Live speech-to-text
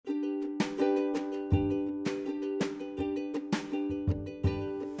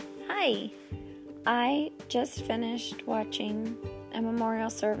Hi! I just finished watching a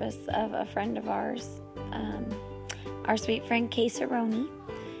memorial service of a friend of ours, our sweet friend Case Aroni.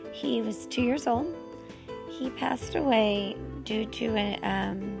 He was 2 years old. He passed away due to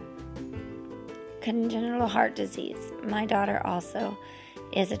a congenital heart disease. My daughter also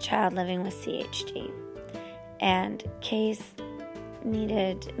is a child living with CHD. And Case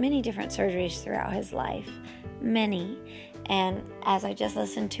needed many different surgeries throughout his life. Many. And as I just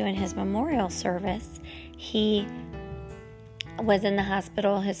listened to in his memorial service, he was in the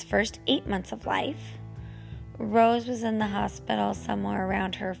hospital his first 8 months of life. Rose was in the hospital somewhere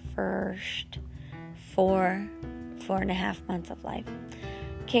around her first 4.5 months of life.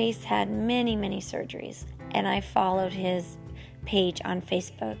 Case had many, many surgeries, and I followed his page on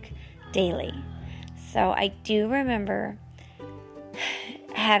Facebook daily. So I do remember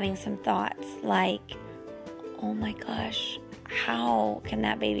having some thoughts like, oh my gosh, how can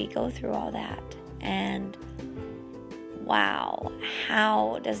that baby go through all that? And wow,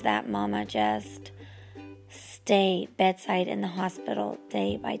 how does that mama just stay bedside in the hospital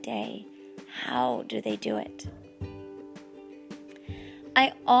day by day? How do they do it?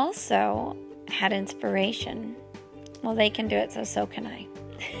 I also had inspiration. Well, they can do it, so can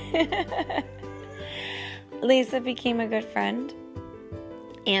I. Lisa became a good friend,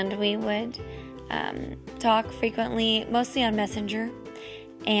 and we would talk frequently, mostly on Messenger.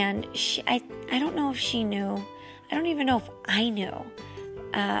 And I don't know if she knew. I don't even know if I knew.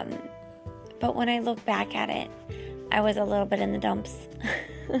 But when I look back at it, I was a little bit in the dumps.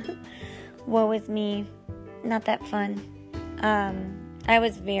 Woe is me. Not that fun. I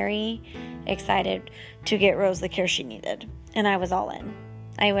was very excited to get Rose the care she needed. And I was all in.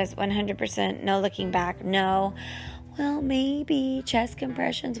 I was 100% no looking back. No, well, maybe chest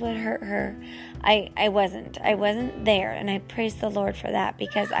compressions would hurt her. I wasn't there. And I praise the Lord for that,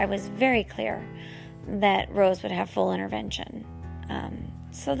 because I was very clear that Rose would have full intervention.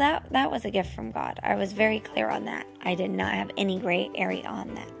 So that was a gift from God. I was very clear on that. I did not have any gray area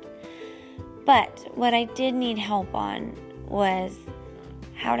on that. But what I did need help on was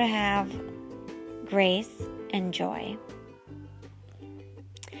how to have grace and joy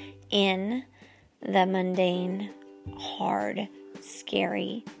in the mundane, hard,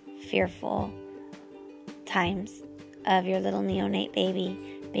 scary, fearful times of your little neonate baby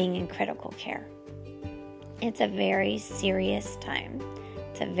being in critical care. It's a very serious time.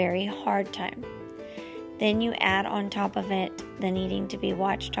 It's a very hard time. Then you add on top of it the needing to be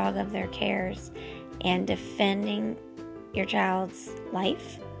watchdog of their cares and defending your child's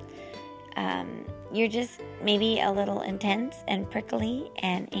life. You're just maybe a little intense and prickly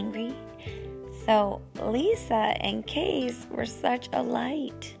and angry. So Lisa and Case were such a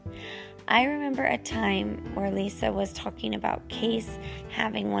light. I remember a time where Lisa was talking about Case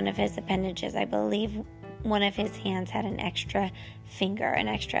having one of his appendages. I believe one of his hands had an extra finger, an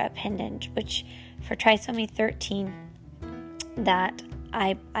extra appendage, which for trisomy 13, that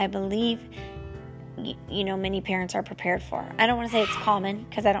I believe, many parents are prepared for. I don't want to say it's common,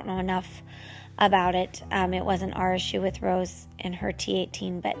 because I don't know enough about it. It wasn't our issue with Rose and her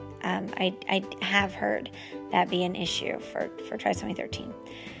T18, but I have heard that be an issue for trisomy 13.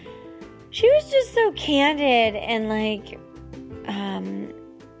 She was just so candid and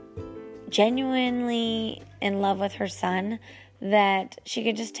genuinely in love with her son that she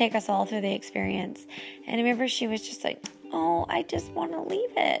could just take us all through the experience. And I remember she was just like, oh, I just want to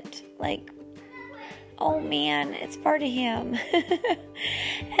leave it. Oh man, it's part of him.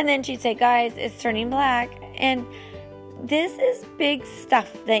 And then she'd say, guys, it's turning black. And this is big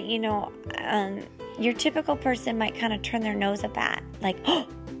stuff that, your typical person might kind of turn their nose up at. Oh,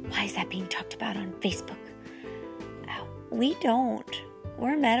 why is that being talked about on Facebook? We don't.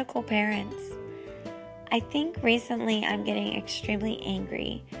 We're medical parents. I think recently I'm getting extremely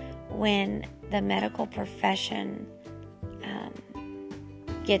angry when the medical profession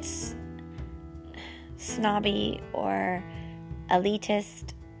gets snobby or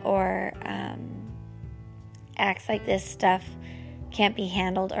elitist or acts like this stuff can't be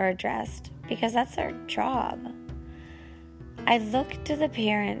handled or addressed, because that's their job. I look to the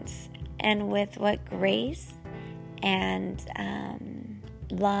parents, and with what grace and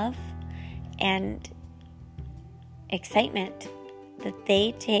love and excitement that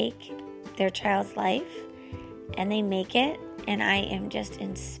they take their child's life and they make it, and I am just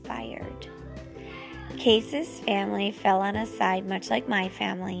inspired. Case's family fell on a side much like my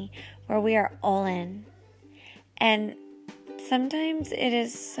family, where we are all in. And sometimes it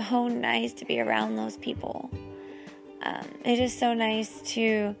is so nice to be around those people. It is so nice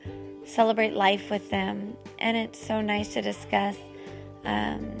to celebrate life with them, and it's so nice to discuss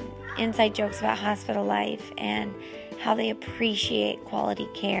inside jokes about hospital life and how they appreciate quality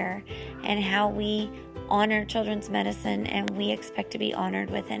care and how we honor children's medicine and we expect to be honored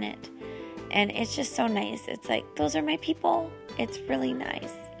within it. And it's just so nice. It's like, those are my people. It's really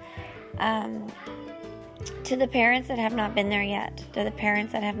nice. To the parents that have not been there yet, to the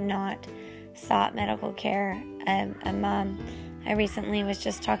parents that have not sought medical care, a mom I recently was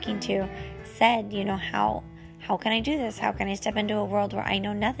just talking to said, how can I do this? How can I step into a world where I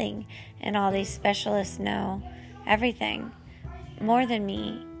know nothing and all these specialists know everything more than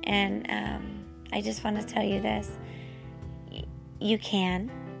me? And I just want to tell you this. You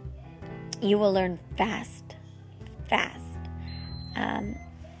can. You will learn fast.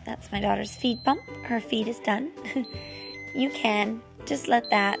 That's my daughter's feed bump. Her feed is done. You can. Just let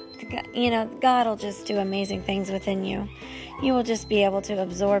that, God will just do amazing things within you. You will just be able to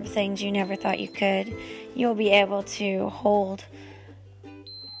absorb things you never thought you could. You'll be able to hold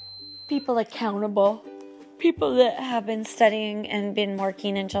people accountable. People that have been studying and been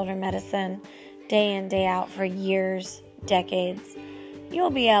working in children's medicine day in, day out for years, decades. You'll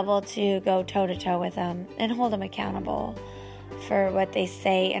be able to go toe-to-toe with them and hold them accountable for what they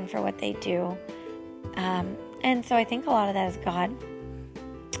say and for what they do. And so I think a lot of that is God.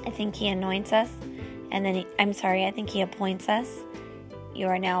 I think He anoints us, and then I think He appoints us. You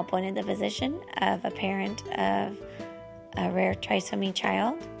are now appointed the position of a parent of a rare trisomy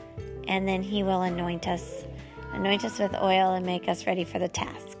child, and then He will anoint us with oil and make us ready for the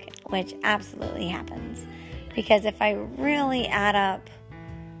task, which absolutely happens. Because if I really add up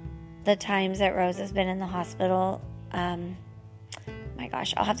the times that Rose has been in the hospital, my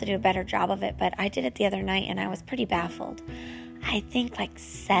gosh, I'll have to do a better job of it, but I did it the other night and I was pretty baffled. I think like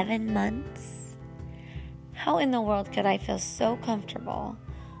 7 months. How in the world could I feel so comfortable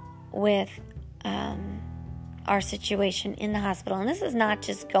with our situation in the hospital? And this is not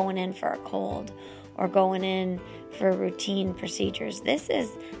just going in for a cold or going in for routine procedures.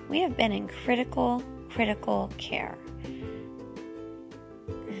 We have been in critical care.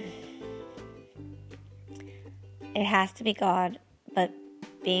 It has to be God, but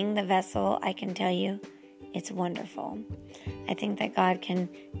being the vessel, I can tell you, it's wonderful. I think that God can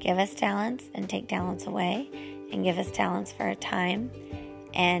give us talents and take talents away and give us talents for a time.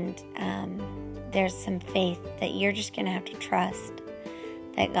 And there's some faith that you're just going to have to trust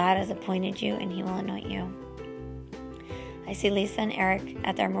that God has appointed you and He will anoint you. I see Lisa and Eric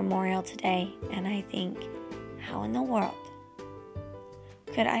at their memorial today, and I think, how in the world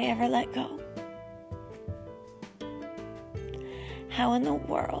could I ever let go? How in the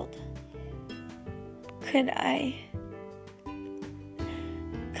world could I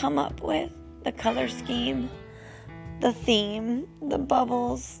come up with the color scheme, the theme, the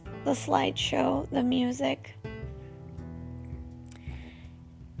bubbles, the slideshow, the music?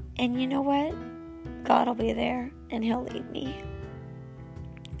 And you know what? God will be there and He'll lead me.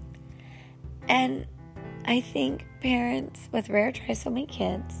 And I think parents with rare trisomy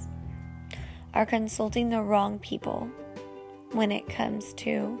kids are consulting the wrong people when it comes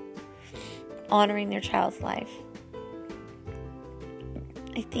to honoring their child's life.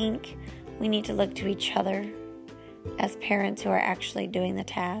 I think we need to look to each other as parents who are actually doing the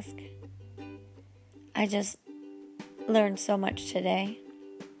task. I just learned so much today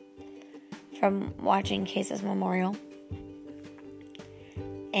from watching Case's memorial.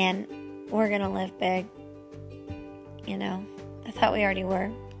 And we're going to live big. I thought we already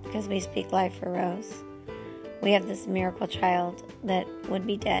were, because we speak life for Rose. We have this miracle child that would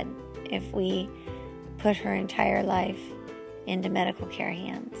be dead if we put her entire life into medical care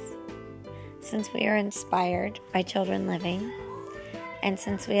hands. Since we are inspired by Children Living, and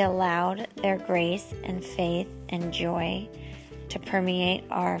since we allowed their grace and faith and joy to permeate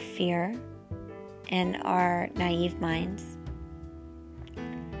our fear and our naive minds,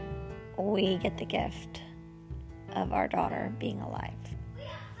 we get the gift of our daughter being alive.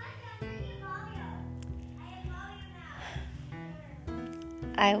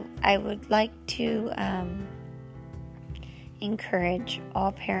 I would like to encourage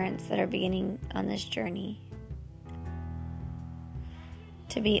all parents that are beginning on this journey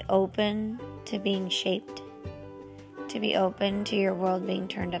to be open to being shaped, to be open to your world being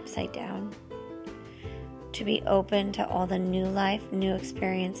turned upside down, to be open to all the new life, new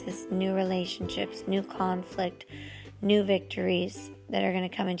experiences, new relationships, new conflict, new victories that are going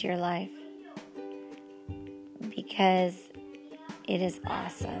to come into your life, because it is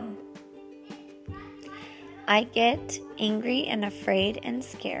awesome. I get angry and afraid and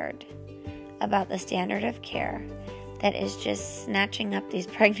scared about the standard of care that is just snatching up these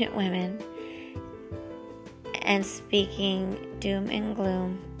pregnant women and speaking doom and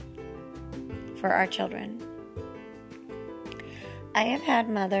gloom for our children. I have had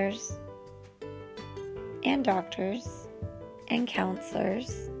mothers and doctors and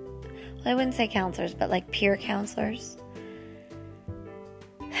counselors. Well, I wouldn't say counselors, but like peer counselors.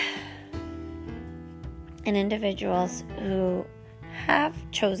 And individuals who have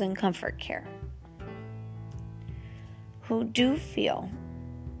chosen comfort care, who do feel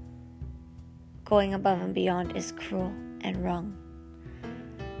going above and beyond is cruel and wrong.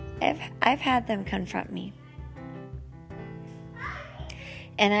 I've had them confront me.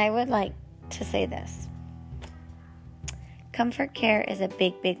 And I would like to say this. Comfort care is a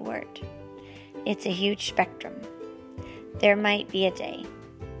big, big word. It's a huge spectrum. There might be a day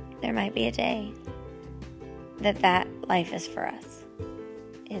that life is for us.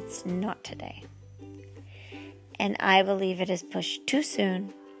 It's not today. And I believe it is pushed too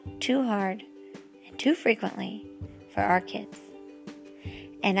soon, too hard, and too frequently for our kids.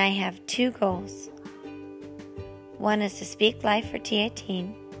 And I have two goals. One is to speak life for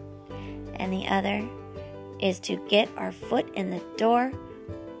T18, and the other is to get our foot in the door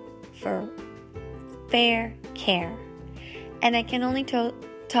for fair care. And I can only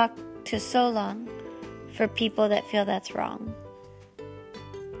talk to so long for people that feel that's wrong.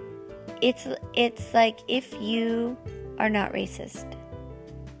 It's like if you are not racist,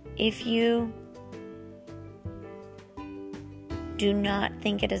 if you do not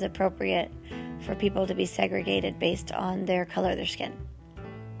think it is appropriate for people to be segregated based on their color of their skin,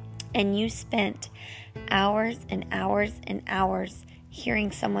 and you spent hours and hours and hours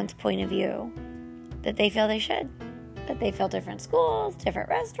hearing someone's point of view that they feel they should, that they feel different schools, different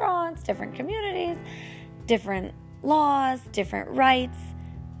restaurants, different communities, different laws, different rights,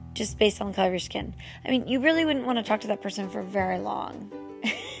 just based on the color of your skin. I mean, you really wouldn't want to talk to that person for very long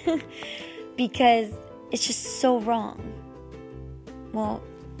because it's just so wrong. Well,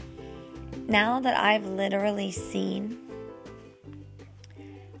 now that I've literally seen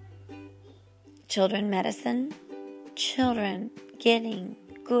children medicine, children getting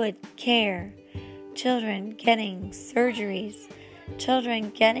good care, children getting surgeries, children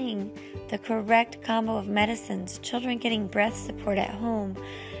getting the correct combo of medicines, children getting breath support at home,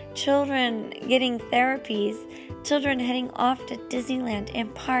 children getting therapies, children heading off to Disneyland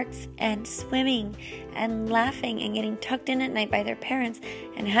and parks and swimming and laughing and getting tucked in at night by their parents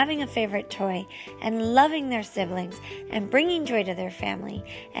and having a favorite toy and loving their siblings and bringing joy to their family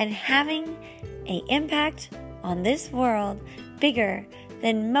and having an impact on this world bigger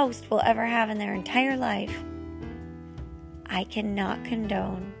than most will ever have in their entire life. I cannot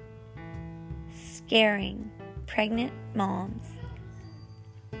condone scaring pregnant moms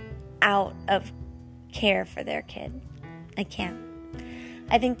out of care for their kid. I can't.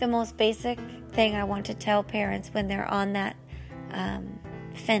 I think the most basic thing I want to tell parents when they're on that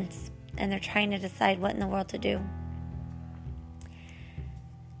fence and they're trying to decide what in the world to do.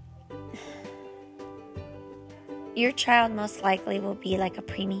 Your child most likely will be like a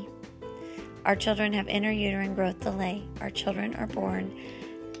preemie. Our children have intrauterine growth delay. Our children are born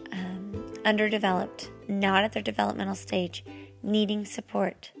underdeveloped, not at their developmental stage, needing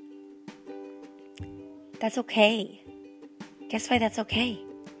support. That's okay. Guess why that's okay?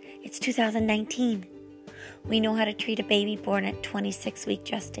 It's 2019. We know how to treat a baby born at 26-week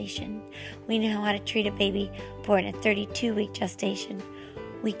gestation. We know how to treat a baby born at 32-week gestation.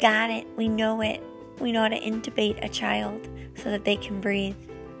 We got it. We know it. We know how to intubate a child so that they can breathe.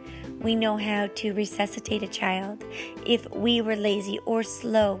 We know how to resuscitate a child if we were lazy or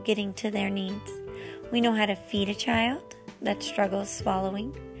slow getting to their needs. We know how to feed a child that struggles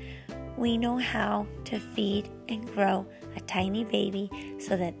swallowing. We know how to feed and grow a tiny baby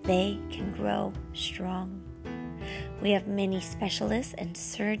so that they can grow strong. We have many specialists and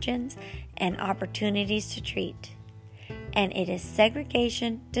surgeons and opportunities to treat. And it is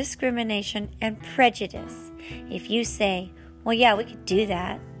segregation, discrimination, and prejudice if you say, well, yeah, we could do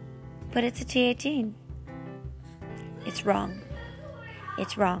that, but it's a T18. It's wrong.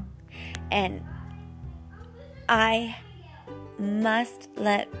 It's wrong. And I must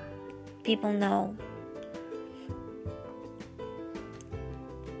let people know,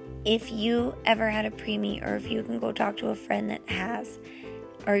 if you ever had a preemie, or if you can go talk to a friend that has,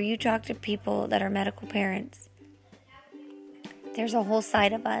 or you talk to people that are medical parents, there's a whole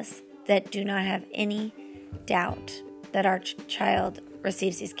side of us that do not have any doubt that our child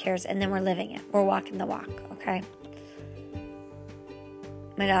receives these cares, and then we're living it. We're walking the walk, okay?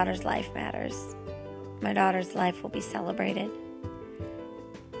 My daughter's life matters. My daughter's life will be celebrated.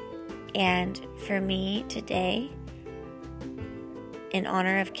 And for me today, in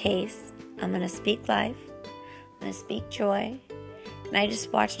honor of Case, I'm going to speak life. I'm going to speak joy. And I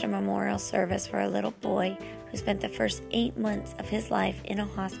just watched a memorial service for a little boy who spent the first 8 months of his life in a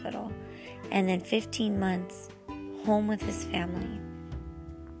hospital and then 15 months home with his family.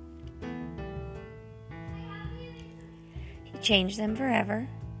 He changed them forever.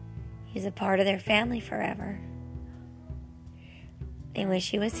 He's a part of their family forever. They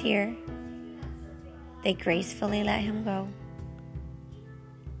wish he was here. They gracefully let him go.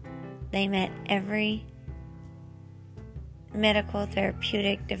 They met every medical,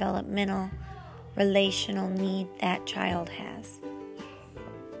 therapeutic, developmental, relational need that child has.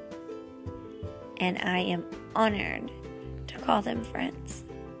 And I am honored to call them friends.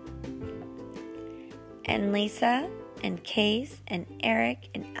 And Lisa and Case and Eric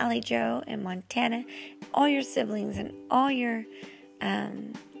and Allie Joe and Montana, all your siblings and all your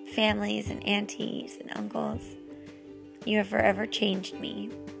families and aunties and uncles, you have forever changed me.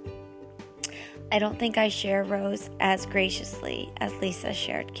 I don't think I share Rose as graciously as Lisa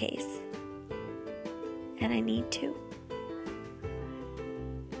shared Case. And I need to.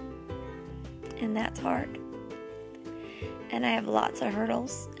 And that's hard. And I have lots of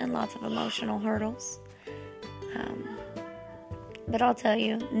hurdles and lots of emotional hurdles. But I'll tell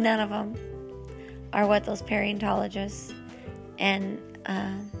you, none of them are what those perinatologists and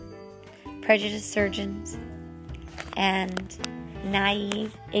prejudiced surgeons and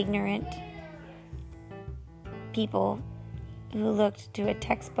naive, ignorant people who looked to a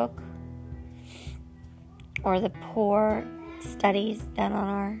textbook or the poor studies done on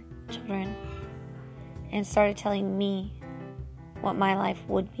our children and started telling me what my life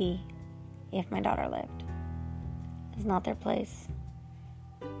would be if my daughter lived. It's not their place.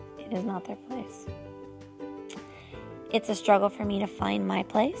 It is not their place. It's a struggle for me to find my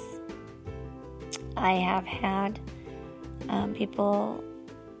place. I have had people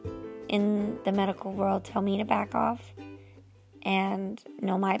in the medical world tell me to back off and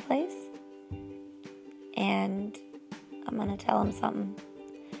know my place. And I'm going to tell them something.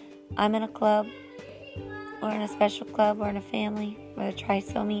 I'm in a club, or in a special club, or in a family where the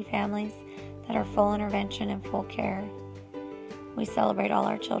trisomy families that are full intervention and full care. We celebrate all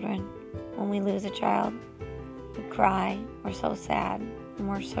our children. When we lose a child, we cry, we're so sad, and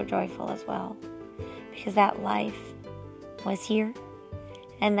we're so joyful as well. Because that life was here,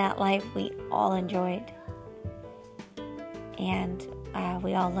 and that life we all enjoyed. And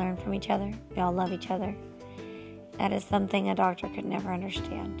we all learn from each other. We all love each other. That is something a doctor could never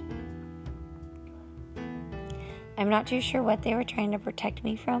understand. I'm not too sure what they were trying to protect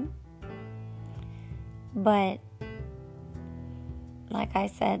me from. But, like I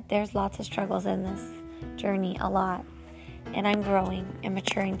said, there's lots of struggles in this journey, a lot. And I'm growing and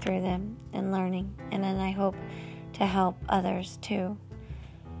maturing through them and learning. And then I hope to help others too.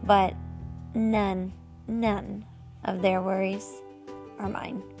 But none of their worries are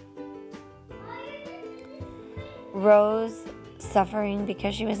mine. Rose suffering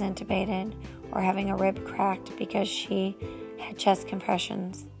because she was intubated or having a rib cracked because she had chest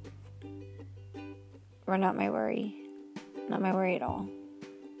compressions were not my worry. Not my worry at all.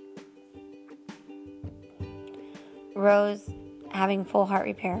 Rose having full heart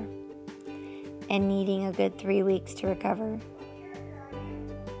repair and needing a good 3 weeks to recover.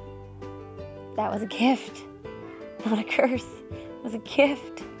 That was a gift, not a curse. It was a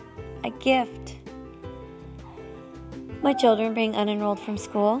gift. A gift. My children being unenrolled from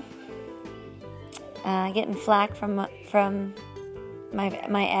school. Getting flack from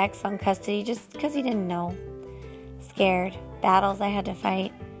my ex on custody just because he didn't know. Scared. Battles I had to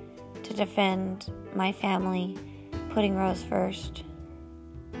fight to defend my family, putting Rose first.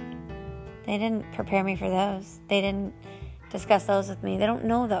 They didn't prepare me for those. They didn't discuss those with me. They don't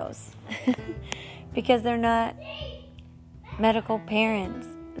know those because they're not medical parents.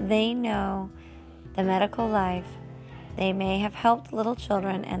 They know the medical life. They may have helped little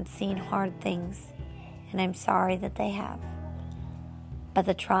children and seen hard things, and I'm sorry that they have. But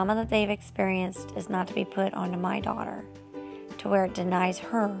the trauma that they've experienced is not to be put onto my daughter to where it denies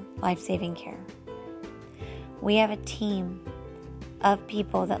her life-saving care. We have a team of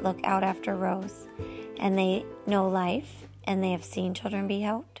people that look out after Rose, and they know life, and they have seen children be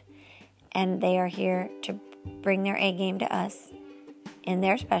helped, and they are here to bring their A game to us in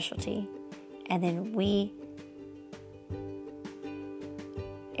their specialty, and then we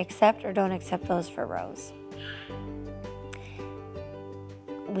accept or don't accept those for Rose.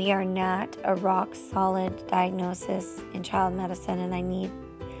 We are not a rock-solid diagnosis in child medicine, and I need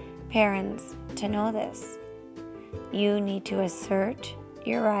parents to know this. You need to assert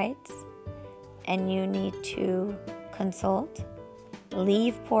your rights, and you need to consult,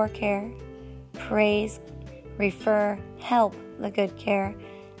 leave poor care, praise refer, help the good care,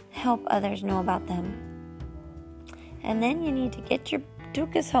 help others know about them. And then you need to get your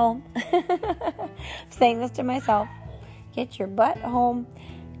Dukas home. I'm saying this to myself. Get your butt home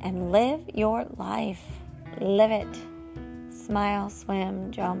and live your life. Live it. Smile,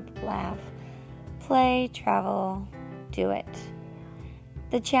 swim, jump, laugh, play, travel, do it.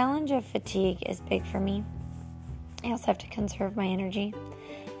 The challenge of fatigue is big for me. I also have to conserve my energy.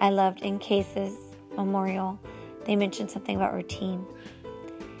 I loved in Case's memorial, they mentioned something about routine.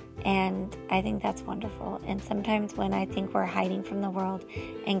 And I think that's wonderful. And sometimes when I think we're hiding from the world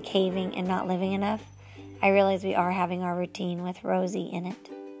and caving and not living enough, I realize we are having our routine with Rosie in it.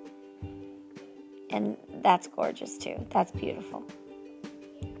 And that's gorgeous too. That's beautiful.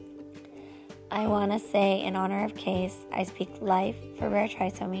 I want to say in honor of Case, I speak life for rare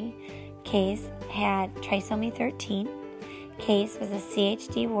trisomy. Case had trisomy 13. Case was a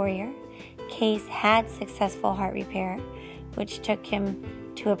CHD warrior. Case had successful heart repair, which took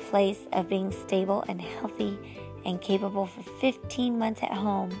him to a place of being stable and healthy and capable for 15 months at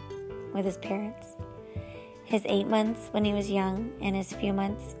home with his parents. His 8 months when he was young and his few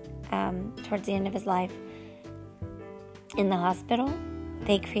months towards the end of his life in the hospital,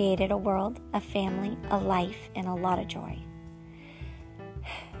 they created a world, a family, a life, and a lot of joy.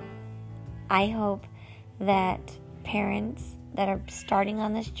 I hope that parents that are starting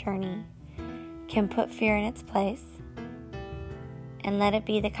on this journey can put fear in its place and let it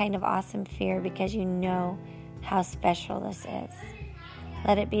be the kind of awesome fear because you know how special this is.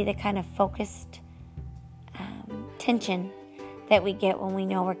 Let it be the kind of focused tension that we get when we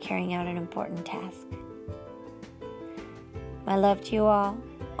know we're carrying out an important task. My love to you all,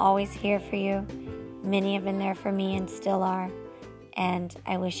 always here for you. Many have been there for me and still are, and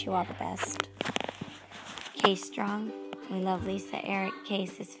I wish you all the best. Case strong. We love Lisa, Eric,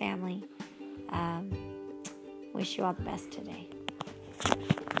 Case, his family. Wish you all the best today.